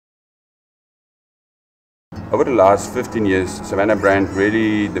Over the last 15 years, Savanha brand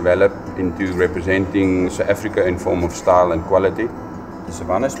really developed into representing South Africa in form of style and quality. The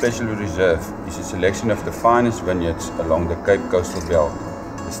Savanha Special Reserve is a selection of the finest vineyards along the Cape Coastal Belt.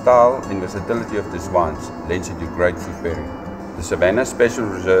 The style and versatility of these wines lends it to great food pairing. The Savanha Special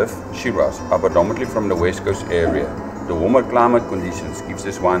Reserve Shiraz are predominantly from the West Coast area. The warmer climate conditions gives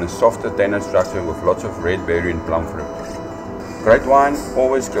this wine a softer tannin structure with lots of red berry and plum fruit. Great wine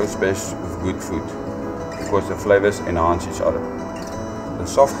always goes best with good food, because the flavors enhance each other. The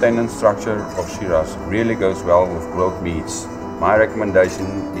soft tannin structure of Shiraz really goes well with grilled meats. My recommendation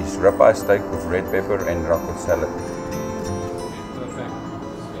is ribeye steak with red pepper and rocket salad.